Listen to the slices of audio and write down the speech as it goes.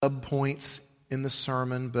subpoints in the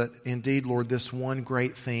sermon, but indeed, Lord, this one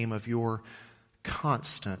great theme of your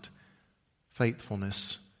constant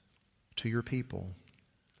faithfulness to your people.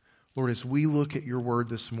 Lord, as we look at your word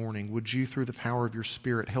this morning, would you, through the power of your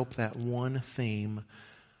Spirit, help that one theme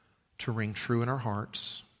to ring true in our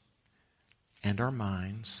hearts and our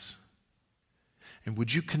minds? And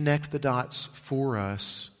would you connect the dots for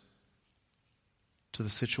us to the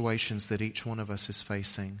situations that each one of us is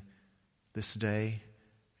facing this day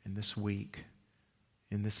and this week,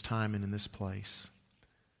 in this time and in this place,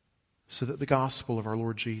 so that the gospel of our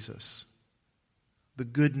Lord Jesus, the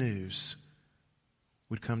good news,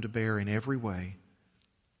 would come to bear in every way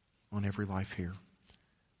on every life here.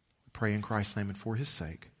 We pray in Christ's name and for His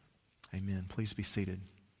sake. Amen. Please be seated.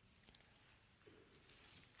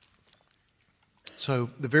 So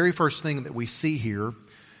the very first thing that we see here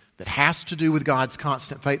that has to do with God's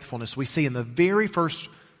constant faithfulness, we see in the very first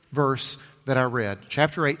verse that I read,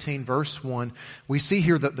 chapter 18, verse 1, we see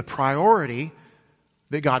here that the priority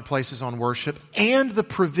that God places on worship and the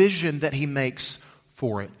provision that He makes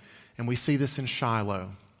for it. And we see this in Shiloh.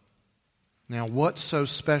 Now, what's so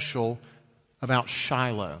special about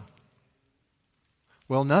Shiloh?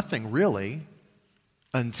 Well, nothing really,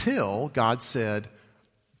 until God said,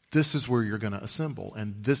 this is where you're going to assemble,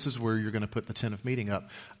 and this is where you're going to put the tent of meeting up.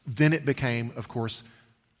 Then it became, of course,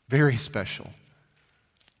 very special.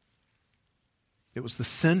 It was the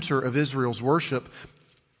center of Israel's worship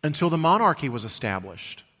until the monarchy was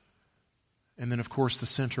established. And then, of course, the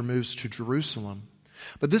center moves to Jerusalem.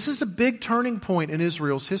 But this is a big turning point in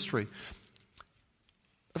Israel's history.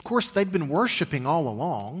 Of course, they'd been worshiping all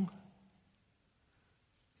along,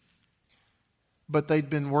 but they'd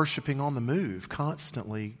been worshiping on the move,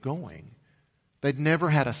 constantly going. They'd never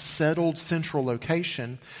had a settled central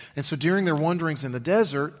location. And so during their wanderings in the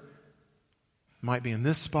desert, it might be in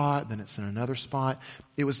this spot, then it's in another spot.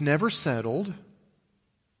 It was never settled,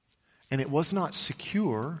 and it was not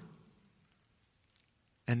secure,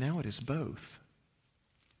 and now it is both.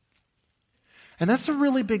 And that's a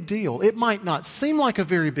really big deal. It might not seem like a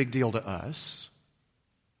very big deal to us.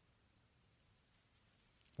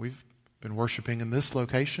 We've been worshiping in this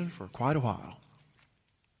location for quite a while.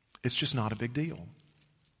 It's just not a big deal.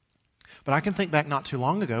 But I can think back not too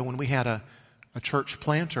long ago when we had a church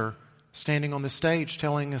planter standing on the stage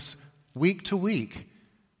telling us week to week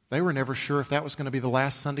they were never sure if that was going to be the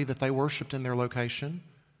last Sunday that they worshiped in their location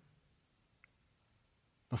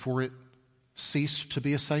before it ceased to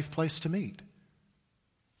be a safe place to meet.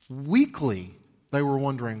 Weekly, they were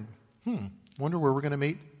wondering, wonder where we're going to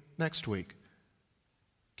meet next week.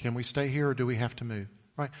 Can we stay here or do we have to move?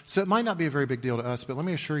 Right? So it might not be a very big deal to us, but let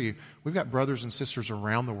me assure you, we've got brothers and sisters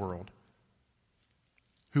around the world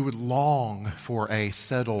who would long for a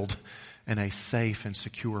settled and a safe and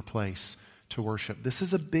secure place to worship. This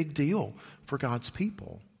is a big deal for God's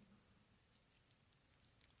people.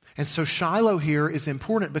 And so Shiloh here is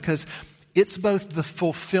important because it's both the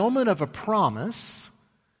fulfillment of a promise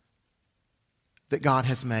that God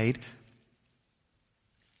has made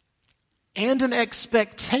and an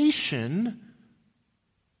expectation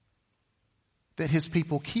that His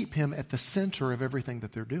people keep Him at the center of everything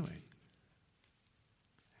that they're doing.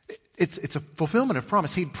 It's a fulfillment of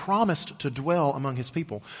promise. He'd promised to dwell among His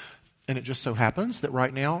people. And it just so happens that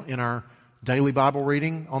right now in our daily Bible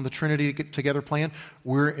reading on the Trinity Together plan,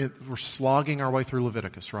 we're slogging our way through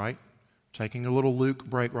Leviticus, right? Taking a little Luke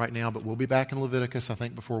break right now, but we'll be back in Leviticus, I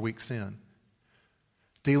think, before week's end.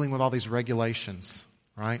 Dealing with all these regulations,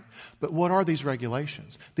 right? But what are these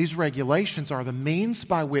regulations? These regulations are the means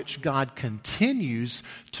by which God continues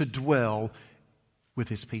to dwell with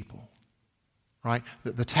His people. Right?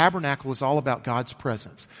 The tabernacle is all about God's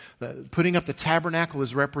presence. Putting up the tabernacle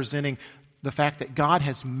is representing the fact that God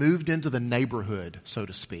has moved into the neighborhood, so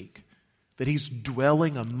to speak. That He's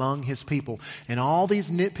dwelling among His people. And all these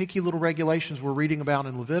nitpicky little regulations we're reading about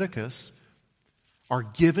in Leviticus are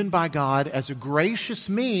given by God as a gracious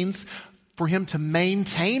means for Him to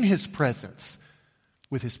maintain His presence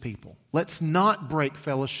with His people. Let's not break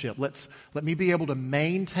fellowship. Let me be able to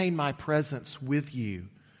maintain my presence with you.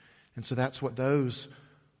 And so that's what those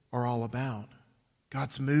are all about.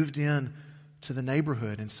 God's moved in to the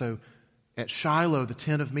neighborhood. And so at Shiloh, the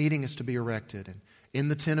tent of meeting is to be erected. And in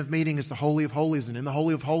the tent of meeting is the Holy of Holies. And in the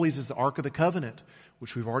Holy of Holies is the Ark of the Covenant,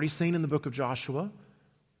 which we've already seen in the book of Joshua.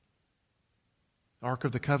 The Ark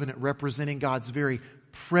of the Covenant representing God's very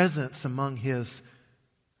presence among His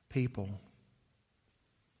people.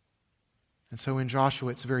 And so in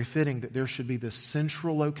Joshua, it's very fitting that there should be this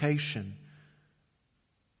central location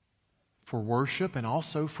for worship and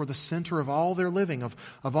also for the center of all their living, of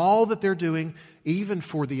all that they're doing, even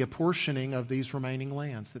for the apportioning of these remaining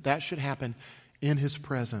lands, that should happen in His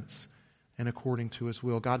presence and according to His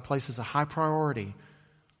will. God places a high priority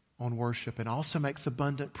on worship and also makes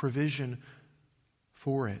abundant provision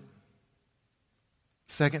for it.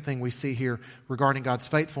 Second thing we see here regarding God's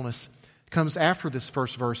faithfulness comes after this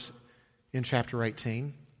first verse in chapter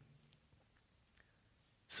 18.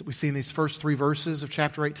 So we see in these first 3 verses of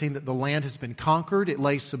chapter 18 that the land has been conquered. It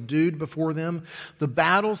lay subdued before them. The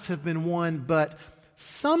battles have been won, but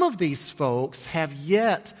some of these folks have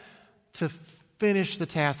yet to finish the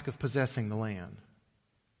task of possessing the land.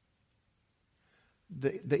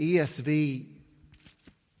 The ESV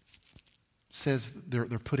says they're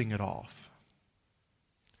putting it off.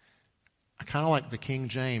 I kind of like the King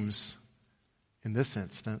James in this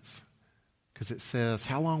instance because it says,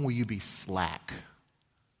 "How long will you be slack?"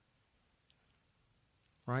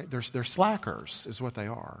 Right? They're slackers is what they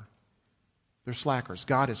are. They're slackers.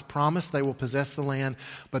 God has promised they will possess the land,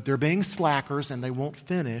 but they're being slackers and they won't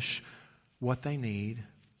finish what they need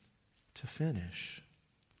to finish.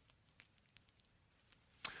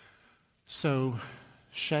 So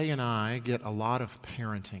Shay and I get a lot of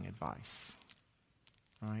parenting advice.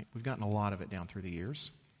 Right? We've gotten a lot of it down through the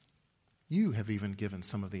years. You have even given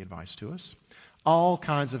some of the advice to us. All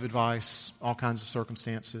kinds of advice, all kinds of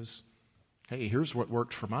circumstances. Hey, here's what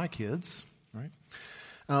worked for my kids, right?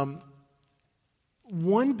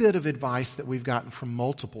 One bit of advice that we've gotten from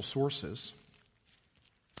multiple sources,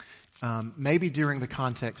 maybe during the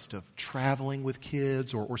context of traveling with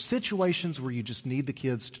kids or situations where you just need the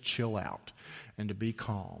kids to chill out and to be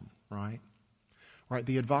calm, right? Right,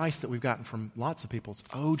 the advice that we've gotten from lots of people is,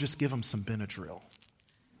 just give them some Benadryl,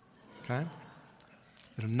 okay?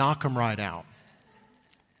 It'll knock them right out.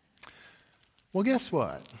 Well, guess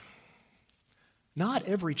what? Not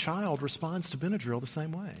every child responds to Benadryl the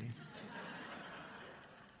same way.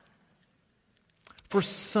 For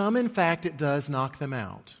some, in fact, it does knock them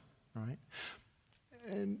out, right?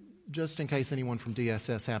 And just in case anyone from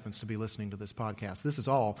DSS happens to be listening to this podcast, this is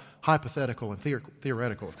all hypothetical and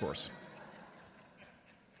theoretical, of course.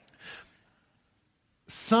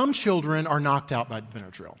 Some children are knocked out by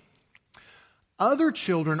Benadryl. Other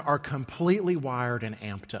children are completely wired and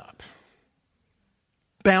amped up,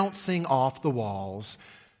 bouncing off the walls,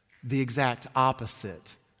 the exact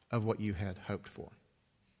opposite of what you had hoped for.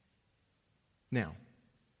 Now,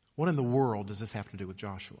 what in the world does this have to do with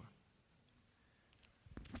Joshua?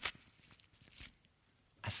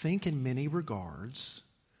 I think in many regards,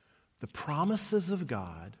 the promises of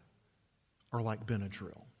God are like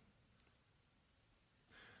Benadryl.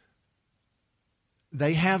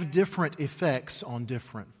 They have different effects on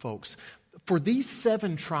different folks. For these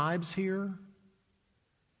 7 tribes here,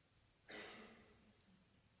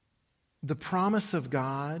 the promise of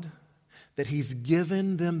God that He's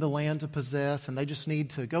given them the land to possess and they just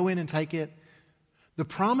need to go in and take it, the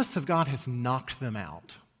promise of God has knocked them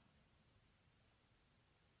out.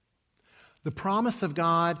 The promise of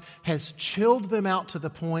God has chilled them out to the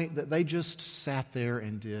point that they just sat there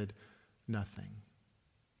and did nothing.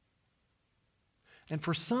 And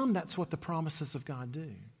for some, that's what the promises of God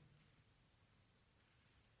do.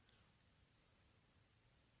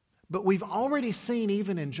 But we've already seen,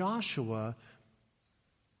 even in Joshua,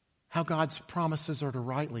 how God's promises are to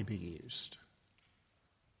rightly be used.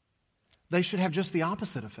 They should have just the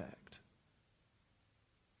opposite effect.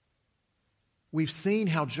 We've seen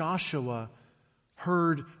how Joshua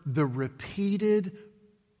heard the repeated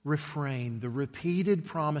refrain, the repeated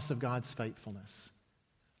promise of God's faithfulness.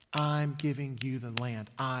 I'm giving you the land.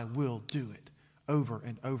 I will do it over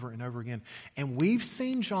and over and over again. And we've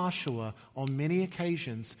seen Joshua on many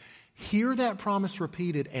occasions hear that promise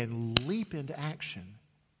repeated and leap into action.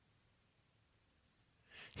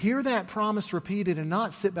 Hear that promise repeated and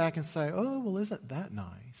not sit back and say, oh, well, isn't that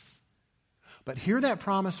nice? But hear that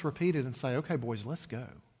promise repeated and say, okay, boys, let's go.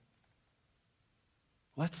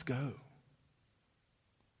 Let's go.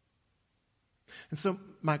 And so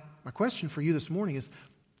my question for you this morning is,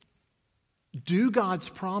 do God's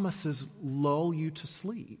promises lull you to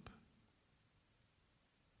sleep?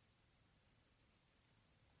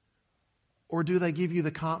 Or do they give you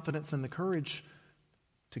the confidence and the courage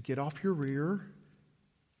to get off your rear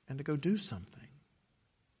and to go do something?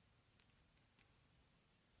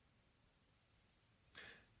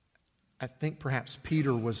 I think perhaps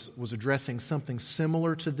Peter was addressing something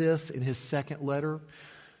similar to this in his second letter.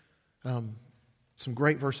 Some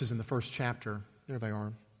great verses in the first chapter. There they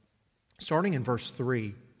are. Starting in verse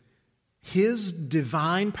 3, His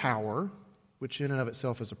divine power, which in and of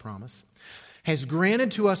itself is a promise, has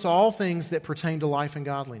granted to us all things that pertain to life and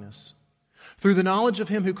godliness, through the knowledge of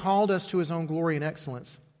Him who called us to His own glory and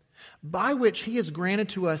excellence, by which He has granted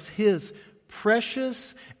to us His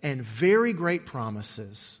precious and very great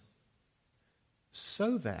promises,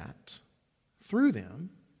 so that through them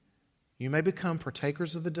you may become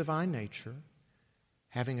partakers of the divine nature,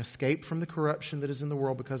 having escaped from the corruption that is in the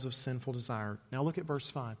world because of sinful desire. Now look at verse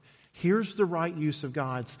 5. Here's the right use of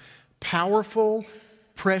God's powerful,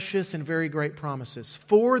 precious, and very great promises.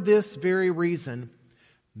 For this very reason,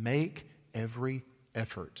 make every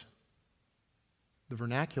effort. The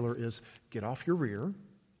vernacular is get off your rear,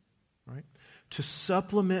 right? To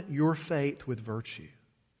supplement your faith with virtue,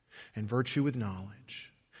 and virtue with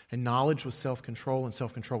knowledge, and knowledge with self-control, and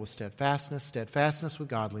self-control with steadfastness, steadfastness with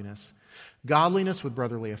godliness, godliness with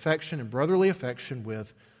brotherly affection, and brotherly affection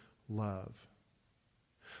with love.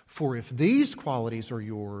 For if these qualities are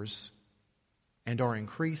yours and are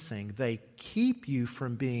increasing, they keep you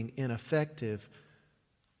from being ineffective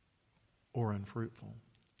or unfruitful.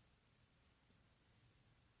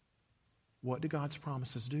 What do God's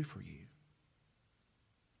promises do for you?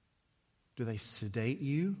 Do they sedate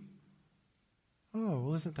you? Oh,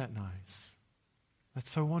 well, isn't that nice? That's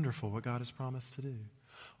so wonderful what God has promised to do.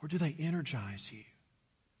 Or do they energize you?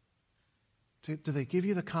 Do they give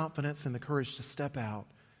you the confidence and the courage to step out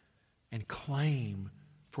and claim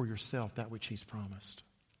for yourself that which He's promised?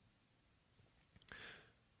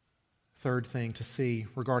 Third thing to see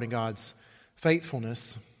regarding God's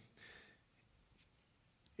faithfulness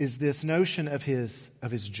is this notion of His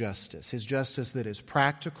justice that is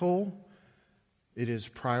practical, it is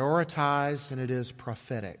prioritized, and it is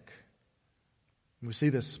prophetic. And we see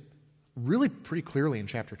this really pretty clearly in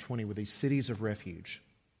chapter 20 with these cities of refuge.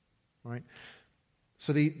 Right?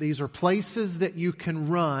 So these are places that you can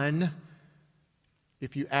run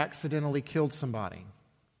if you accidentally killed somebody.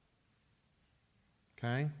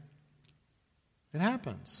 Okay? It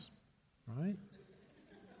happens. Right?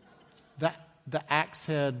 The axe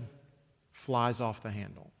head flies off the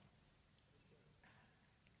handle.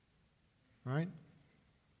 Right?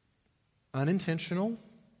 Unintentional,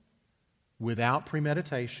 without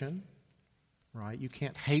premeditation. Right? You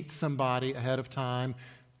can't hate somebody ahead of time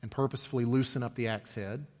and purposefully loosen up the axe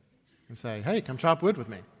head and say, hey, come chop wood with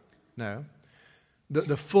me. No.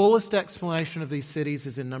 The fullest explanation of these cities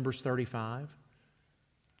is in Numbers 35.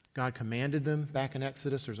 God commanded them back in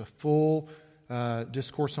Exodus. There's a full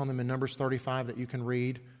discourse on them in Numbers 35 that you can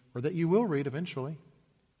read, or that you will read eventually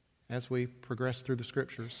as we progress through the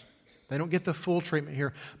Scriptures. They don't get the full treatment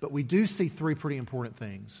here, but we do see three pretty important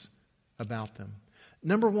things about them.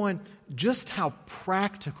 Number one, just how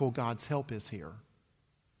practical God's help is here.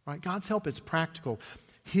 Right? God's help is practical.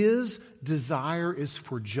 His desire is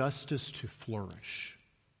for justice to flourish.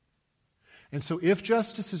 And so if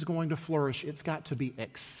justice is going to flourish, it's got to be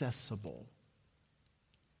accessible.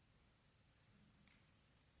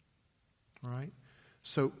 Right?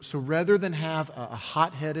 So rather than have a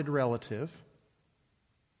hot-headed relative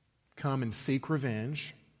come and seek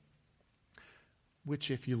revenge, which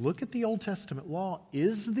if you look at the Old Testament law,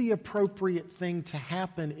 is the appropriate thing to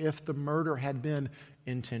happen if the murder had been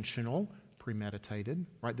intentional, premeditated,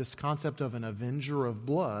 right? This concept of an avenger of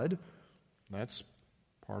blood, that's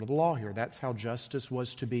part of the law here. That's how justice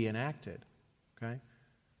was to be enacted, okay?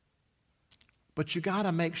 But you got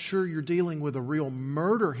to make sure you're dealing with a real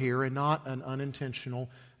murder here and not an unintentional,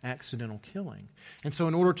 accidental killing. And so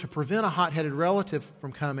in order to prevent a hot-headed relative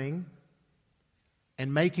from coming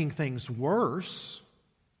and making things worse,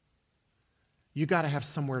 you got to have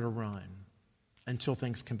somewhere to run until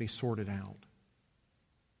things can be sorted out.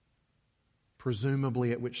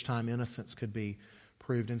 Presumably at which time innocence could be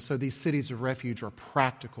proved. And so these cities of refuge are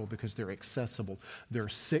practical because they're accessible. There are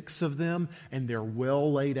 6 of them, and they're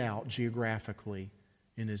well laid out geographically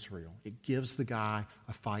in Israel. It gives the guy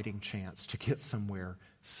a fighting chance to get somewhere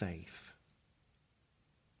safe.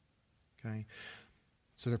 Okay?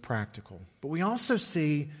 So they're practical. But we also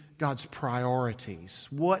see God's priorities,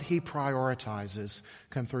 what He prioritizes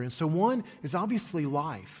come through. And so one is obviously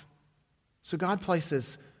life. So God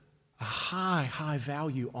places a high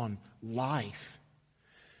value on life.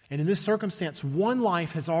 And in this circumstance, one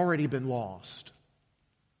life has already been lost.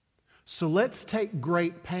 So let's take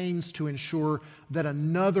great pains to ensure that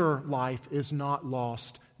another life is not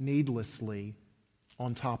lost needlessly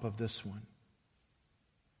on top of this one.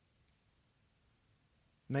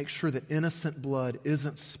 Make sure that innocent blood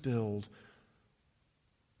isn't spilled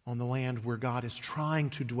on the land where God is trying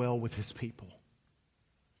to dwell with His people.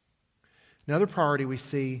 Another priority we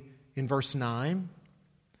see in verse 9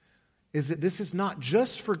 is that this is not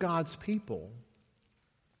just for God's people,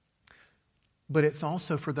 but it's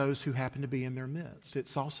also for those who happen to be in their midst.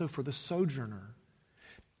 It's also for the sojourner.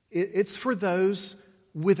 It's for those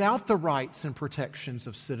without the rights and protections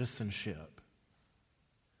of citizenship.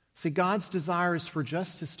 See, God's desire is for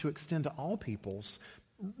justice to extend to all peoples,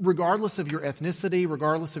 regardless of your ethnicity,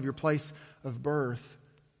 regardless of your place of birth.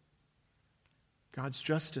 God's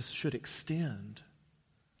justice should extend.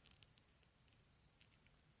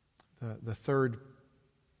 The third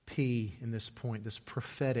P in this point, this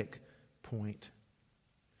prophetic point.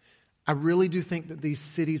 I really do think that these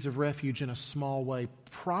cities of refuge, in a small way,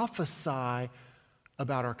 prophesy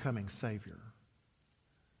about our coming Savior.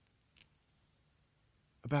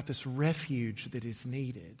 About this refuge that is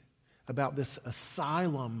needed. About this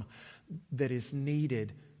asylum that is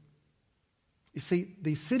needed. You see,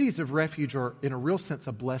 these cities of refuge are, in a real sense,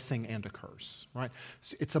 a blessing and a curse, right?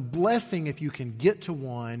 It's a blessing if you can get to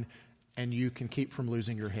one and you can keep from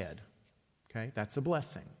losing your head. Okay? That's a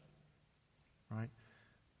blessing, right?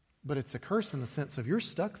 But it's a curse in the sense of you're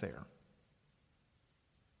stuck there,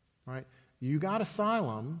 right? You got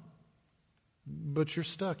asylum, but you're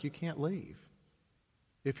stuck. You can't leave.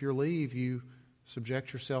 If you leave, you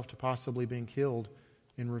subject yourself to possibly being killed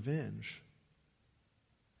in revenge.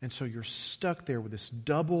 And so you're stuck there with this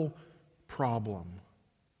double problem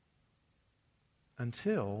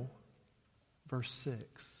until verse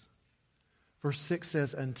 6. Verse 6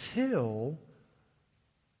 says, until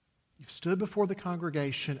you've stood before the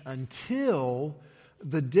congregation, until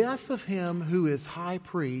the death of him who is high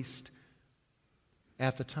priest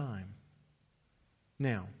at the time.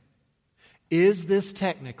 Now, is this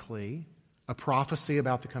technically a prophecy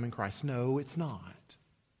about the coming Christ? No, it's not.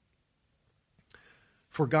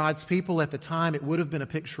 For God's people at the time, it would have been a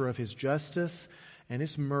picture of His justice and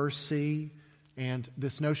His mercy, and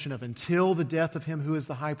this notion of until the death of him who is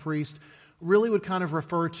the high priest really would kind of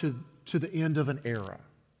refer to the end of an era,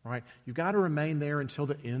 right? You've got to remain there until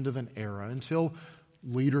the end of an era, until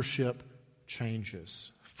leadership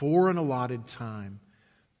changes for an allotted time.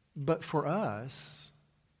 But for us,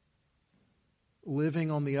 living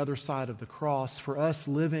on the other side of the cross, for us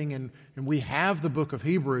living, and we have the book of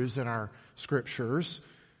Hebrews in our scriptures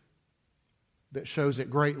that shows at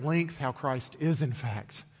great length how Christ is, in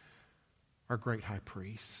fact, our great high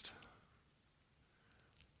priest.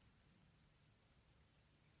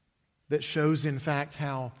 That shows, in fact,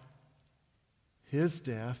 how His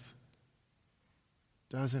death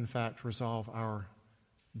does, in fact, resolve our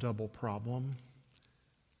double problem.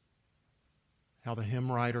 How the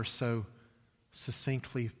hymn writer so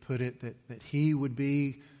succinctly put it, that He would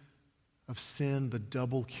be of sin the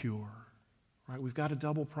double cure. Right? We've got a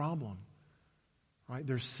double problem. Right?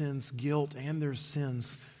 There's sin's guilt and there's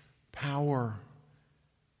sin's power.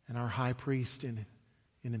 And our high priest, in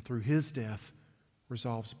and through His death,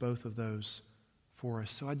 resolves both of those for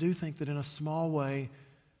us. So I do think that in a small way,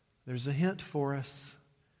 there's a hint for us.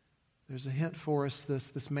 There's a hint for us.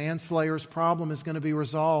 This manslayer's problem is going to be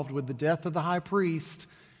resolved with the death of the high priest.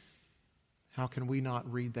 How can we not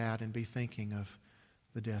read that and be thinking of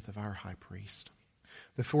the death of our high priest?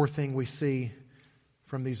 The fourth thing we see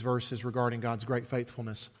from these verses regarding God's great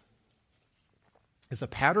faithfulness is a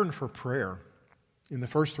pattern for prayer in the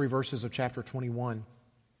first three verses of chapter 21.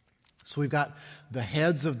 So we've got the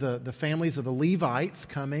heads of the families of the Levites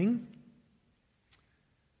coming,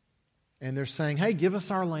 and they're saying, hey, give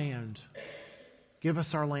us our land. Give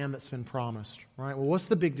us our land that's been promised. Right? Well, what's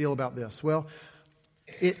the big deal about this? Well,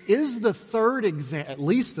 it is the third example, at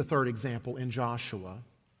least the third example in Joshua,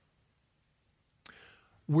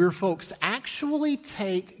 where folks actually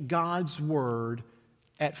take God's word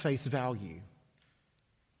at face value.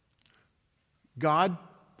 God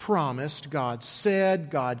promised, God said,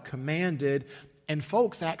 God commanded, and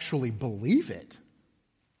folks actually believe it.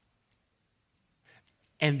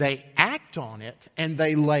 And they act on it, and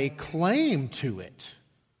they lay claim to it.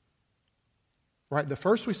 Right? The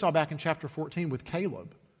first we saw back in chapter 14 with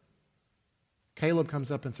Caleb. Caleb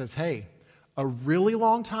comes up and says, hey, a really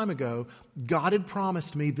long time ago, God had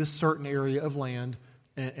promised me this certain area of land,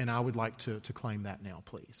 and I would like to claim that now,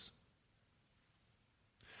 please.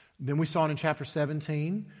 Then we saw it in chapter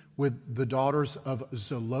 17 with the daughters of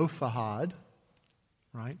Zelophehad,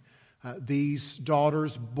 right? These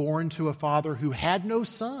daughters born to a father who had no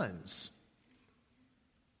sons.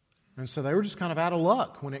 And so they were just kind of out of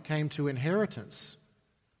luck when it came to inheritance.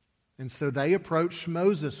 And so they approached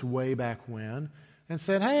Moses way back when and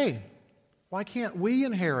said, hey, why can't we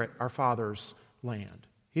inherit our father's land?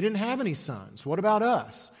 He didn't have any sons. What about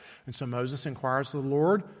us? And so Moses inquires of the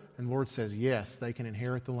Lord, and the Lord says, yes, they can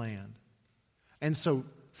inherit the land. And so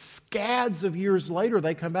scads of years later,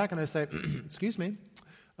 they come back and they say, excuse me,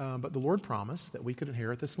 but the Lord promised that we could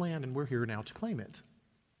inherit this land, and we're here now to claim it.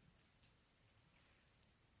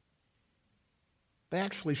 They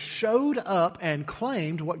actually showed up and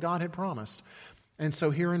claimed what God had promised. And so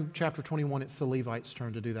here in chapter 21, it's the Levites'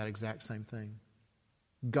 turn to do that exact same thing.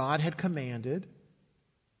 God had commanded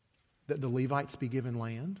that the Levites be given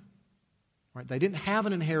land. Right? They didn't have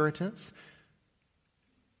an inheritance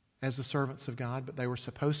as the servants of God, but they were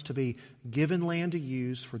supposed to be given land to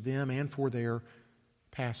use for them and for their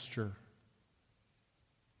pasture.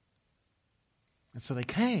 And so they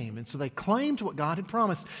came, and so they claimed what God had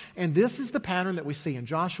promised. And this is the pattern that we see in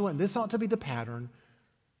Joshua, and this ought to be the pattern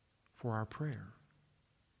for our prayer.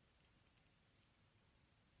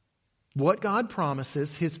 What God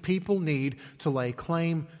promises, His people need to lay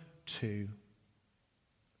claim to.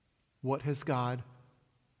 What has God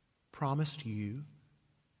promised you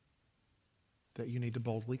that you need to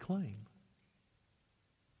boldly claim?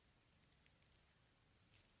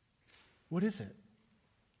 What is it?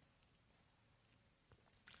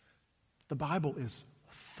 The Bible is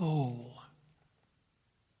full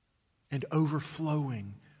and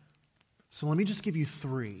overflowing. So let me just give you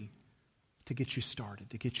 3 to get you started,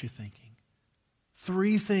 to get you thinking.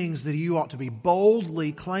 3 things that you ought to be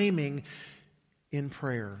boldly claiming in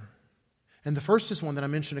prayer. And the first is one that I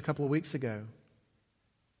mentioned a couple of weeks ago.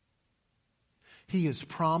 He has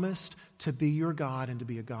promised to be your God and to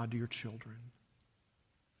be a God to your children.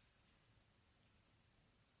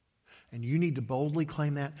 And you need to boldly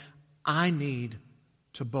claim that. I need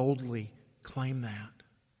to boldly claim that.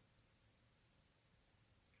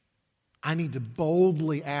 I need to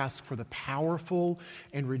boldly ask for the powerful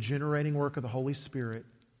and regenerating work of the Holy Spirit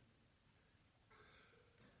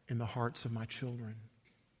in the hearts of my children.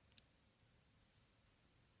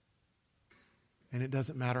 And it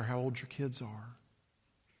doesn't matter how old your kids are.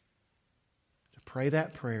 To pray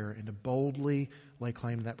that prayer and to boldly lay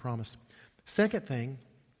claim to that promise. Second thing,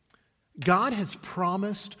 God has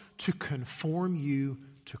promised to conform you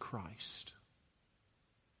to Christ.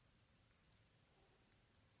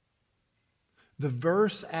 The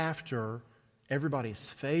verse after everybody's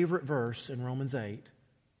favorite verse in Romans 8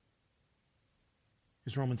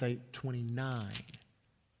 is Romans 8:29.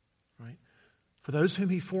 Right? For those whom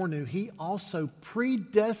He foreknew, He also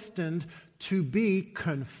predestined to be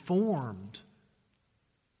conformed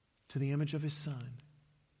to the image of His Son.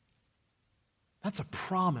 That's a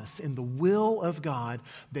promise in the will of God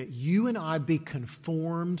that you and I be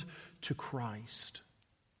conformed to Christ.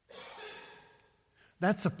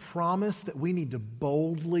 That's a promise that we need to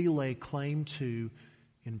boldly lay claim to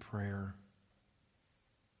in prayer.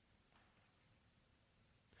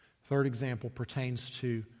 Third example pertains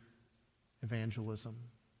to evangelism.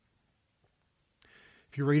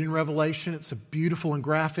 If you read in Revelation, it's a beautiful and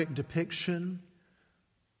graphic depiction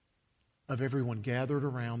of everyone gathered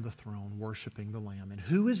around the throne worshiping the Lamb. And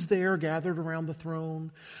who is there gathered around the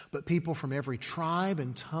throne but people from every tribe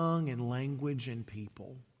and tongue and language and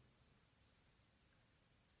people,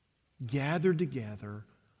 gathered together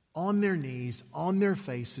on their knees, on their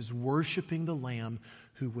faces, worshiping the Lamb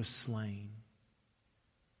who was slain.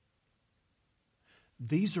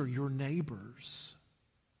 These are your neighbors.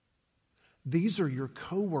 These are your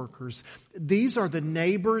co-workers. These are the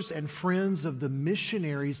neighbors and friends of the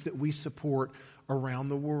missionaries that we support around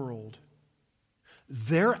the world.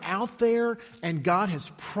 They're out there, and God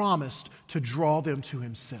has promised to draw them to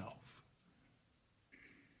Himself.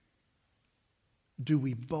 Do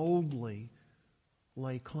we boldly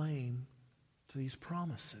lay claim to these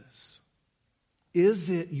promises? Is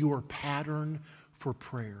it your pattern for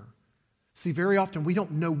prayer? See, very often we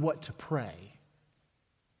don't know what to pray.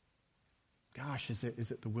 Gosh, is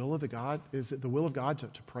it the will of the God? Is it the will of God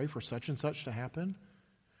to pray for such and such to happen?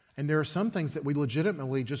 And there are some things that we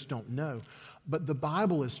legitimately just don't know. But the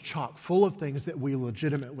Bible is chock full of things that we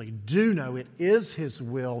legitimately do know. It is His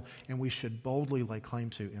will, and we should boldly lay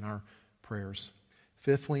claim to in our prayers.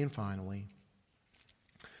 Fifthly and finally,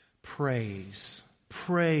 praise.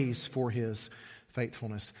 Praise for His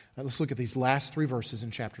faithfulness. Let's look at these last 3 verses in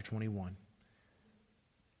chapter 21.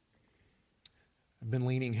 I've been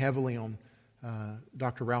leaning heavily on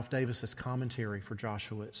Dr. Ralph Davis's commentary for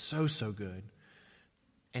Joshua. It's so good.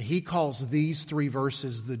 And he calls these 3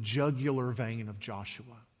 verses the jugular vein of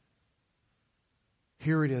Joshua.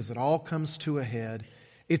 Here it is. It all comes to a head.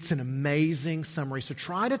 It's an amazing summary. So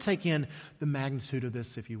try to take in the magnitude of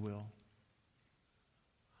this, if you will.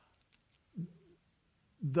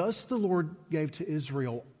 Thus the Lord gave to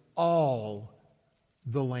Israel all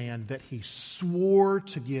the land that He swore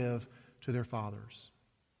to give to their fathers.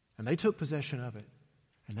 And they took possession of it,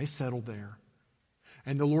 and they settled there.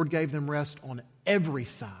 And the Lord gave them rest on every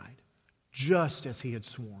side, just as He had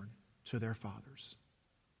sworn to their fathers.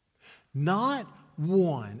 Not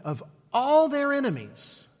one of all their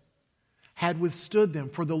enemies had withstood them,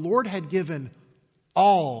 for the Lord had given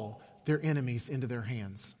all their enemies into their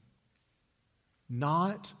hands.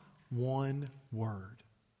 Not one word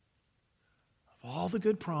of all the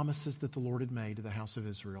good promises that the Lord had made to the house of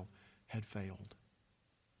Israel had failed.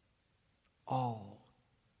 All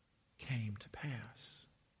came to pass.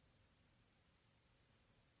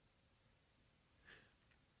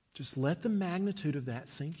 Just let the magnitude of that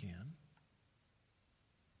sink in.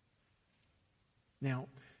 Now,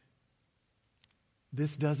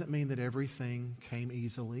 this doesn't mean that everything came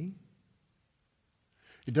easily.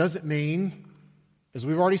 It doesn't mean, as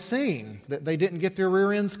we've already seen, that they didn't get their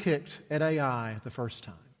rear ends kicked at Ai the first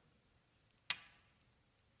time.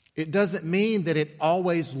 It doesn't mean that it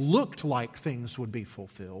always looked like things would be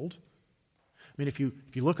fulfilled. I mean, if you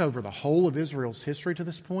look over the whole of Israel's history to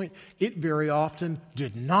this point, it very often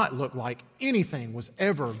did not look like anything was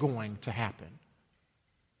ever going to happen.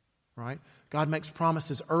 Right? God makes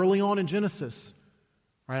promises early on in Genesis.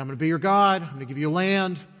 Right? I'm going to be your God. I'm going to give you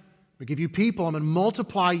land. I'm going to give you people. I'm going to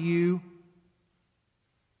multiply you.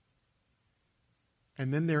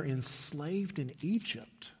 And then they're enslaved in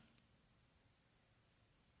Egypt.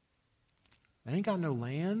 They ain't got no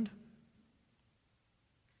land.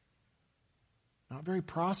 Not very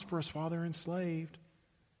prosperous while they're enslaved.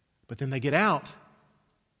 But then they get out.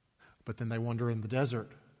 But then they wander in the desert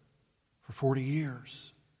for 40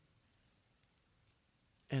 years.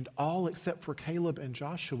 And all except for Caleb and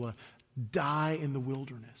Joshua die in the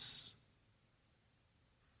wilderness.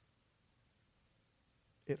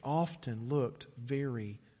 It often looked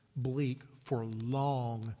very bleak for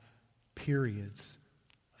long periods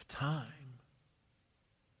of time.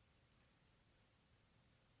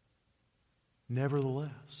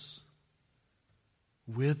 Nevertheless,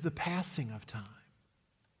 with the passing of time,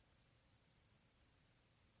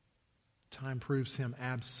 time proves him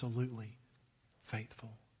absolutely faithful.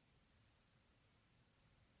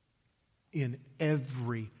 In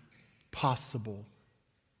every possible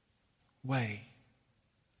way.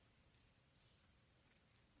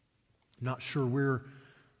 I'm not sure where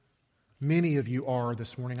many of you are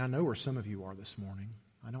this morning. I know where some of you are this morning.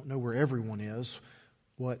 I don't know where everyone is,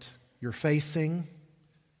 what you're facing,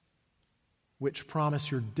 which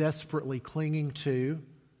promise you're desperately clinging to,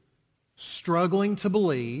 struggling to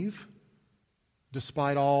believe,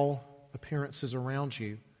 despite all appearances around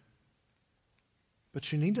you.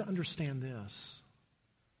 But you need to understand this.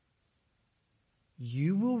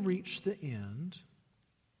 You will reach the end,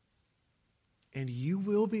 and you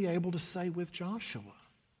will be able to say with Joshua,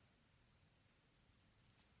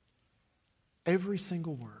 every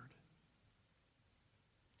single word.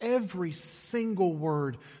 Every single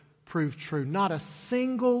word proved true. Not a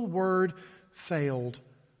single word failed,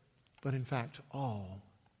 but in fact, all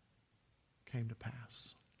came to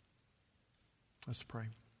pass. Let's pray.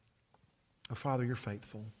 Oh, Father, you're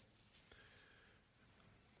faithful.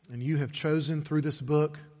 And you have chosen through this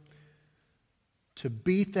book to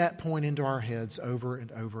beat that point into our heads over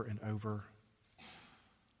and over and over.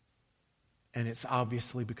 And it's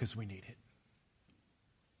obviously because we need it.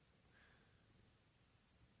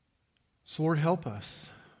 So, Lord, help us.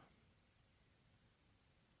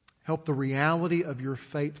 Help the reality of your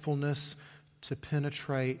faithfulness to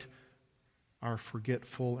penetrate our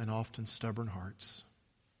forgetful and often stubborn hearts.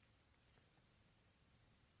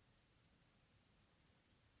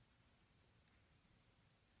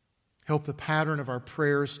 Help the pattern of our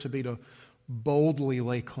prayers to be to boldly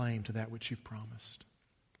lay claim to that which you've promised.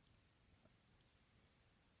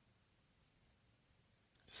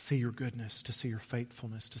 To see your goodness, to see your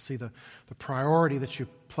faithfulness, to see the priority that you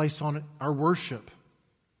place on our worship.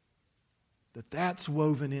 That's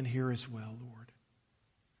woven in here as well, Lord.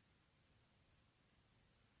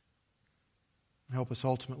 Help us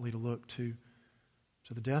ultimately to look to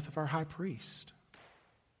the death of our high priest.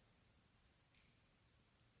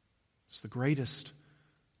 It's the greatest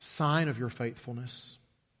sign of your faithfulness.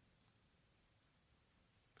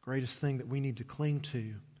 The greatest thing that we need to cling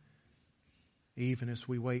to, even as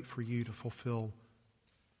we wait for you to fulfill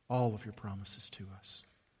all of your promises to us.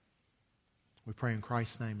 We pray in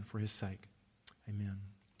Christ's name and for his sake. Amen.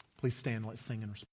 Please stand. Let's sing in response.